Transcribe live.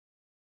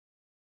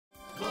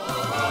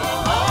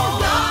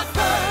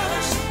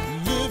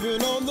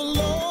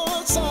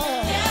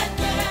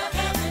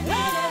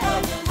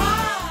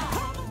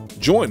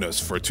Join us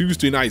for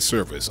Tuesday night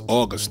service,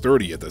 August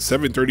 30th at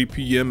 7:30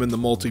 p.m. in the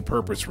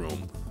multi-purpose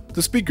room.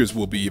 The speakers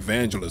will be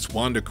Evangelist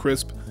Wanda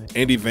Crisp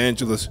and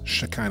Evangelist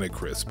Shekinah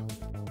Crisp.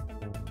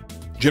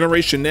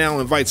 Generation Now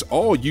invites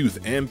all youth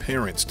and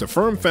parents to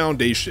Firm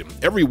Foundation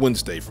every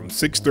Wednesday from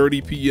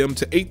 6:30 p.m.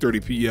 to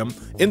 8:30 p.m.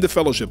 in the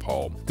Fellowship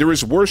Hall. There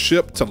is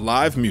worship to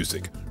live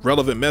music,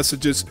 relevant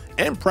messages,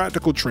 and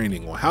practical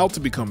training on how to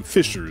become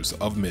fishers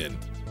of men.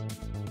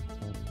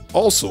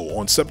 Also,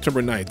 on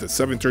September 9th at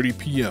 7:30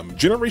 p.m.,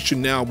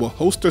 Generation Now will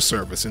host a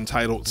service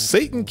entitled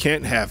Satan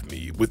Can't Have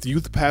Me with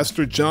Youth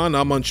Pastor John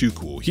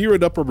Amanchukwu here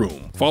at Upper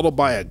Room, followed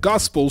by a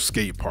gospel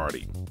skate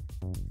party.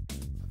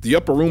 The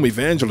Upper Room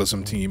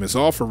Evangelism team is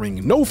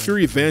offering No Fear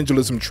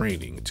Evangelism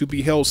training to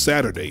be held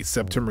Saturday,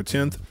 September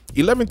 10th,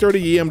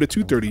 11:30 a.m. to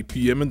 2:30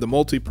 p.m. in the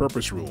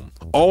multi-purpose room.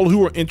 All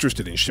who are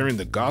interested in sharing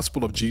the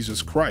gospel of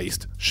Jesus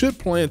Christ should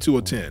plan to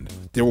attend.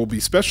 There will be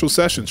special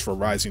sessions for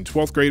rising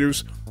 12th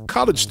graders,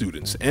 college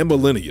students, and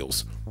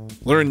millennials.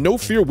 Learn No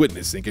Fear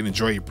Witnessing and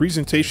enjoy a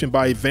presentation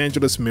by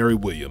Evangelist Mary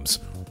Williams.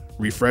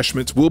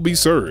 Refreshments will be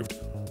served.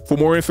 For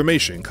more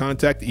information,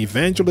 contact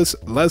Evangelist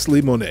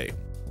Leslie Monet.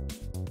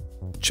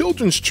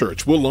 Children's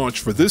Church will launch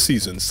for this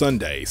season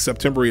Sunday,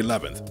 September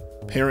 11th.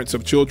 Parents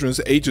of children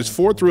ages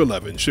 4 through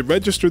 11 should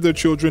register their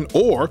children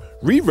or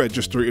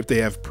re-register if they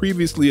have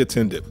previously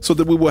attended so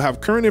that we will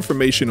have current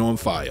information on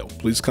file.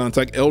 Please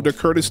contact Elder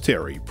Curtis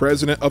Terry,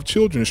 President of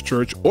Children's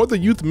Church, or the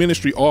Youth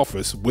Ministry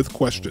Office with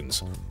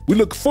questions. We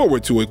look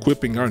forward to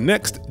equipping our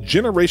next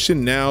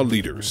Generation Now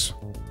leaders.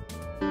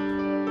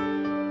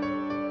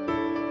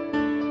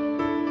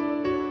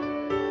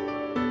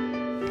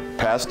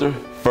 Pastor,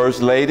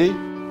 First Lady,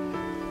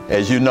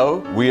 as you know,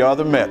 we are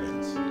the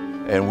Metons,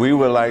 and we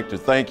would like to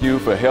thank you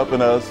for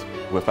helping us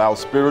with our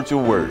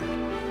spiritual word.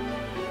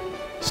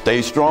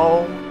 Stay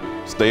strong,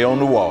 stay on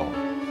the wall,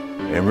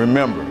 and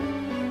remember,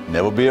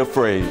 never be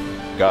afraid,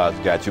 God's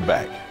got your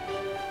back.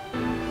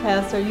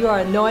 Pastor, you are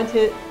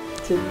anointed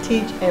to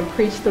teach and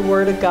preach the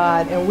word of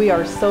God, and we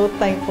are so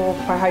thankful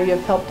for how you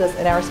have helped us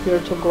in our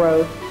spiritual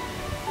growth.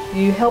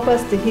 You help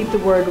us to keep the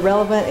word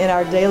relevant in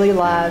our daily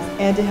lives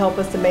and to help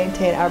us to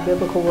maintain our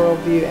biblical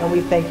worldview, and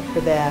we thank you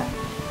for that.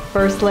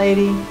 First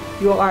Lady,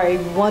 you are a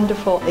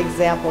wonderful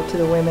example to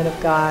the women of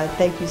God.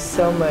 Thank you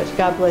so much.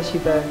 God bless you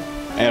both.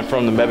 And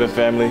from the Mebane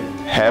family,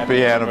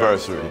 happy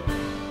anniversary.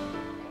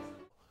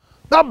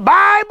 The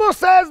Bible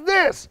says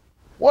this.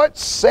 What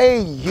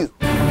say you?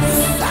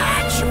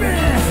 Search me!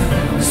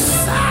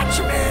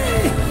 Search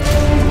me!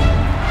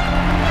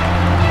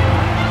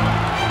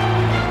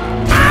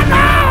 I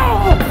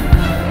know!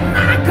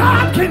 My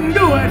God can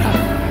do it!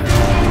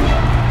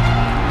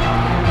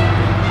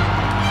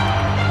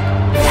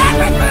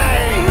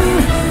 Everything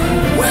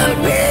will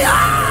be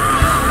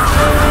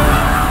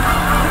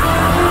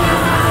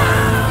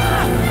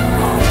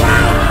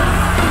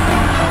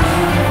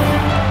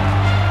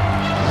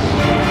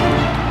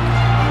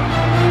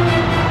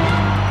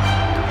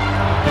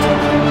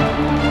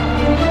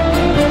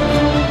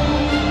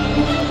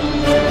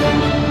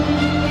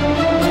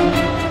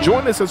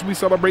Join us as we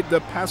celebrate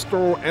the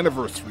pastoral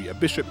anniversary of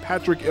Bishop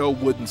Patrick L.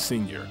 Wooden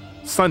Sr.,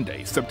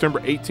 Sunday, September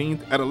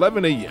 18th at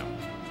 11 a.m.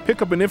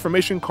 Pick up an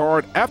information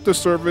card after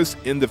service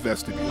in the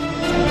vestibule.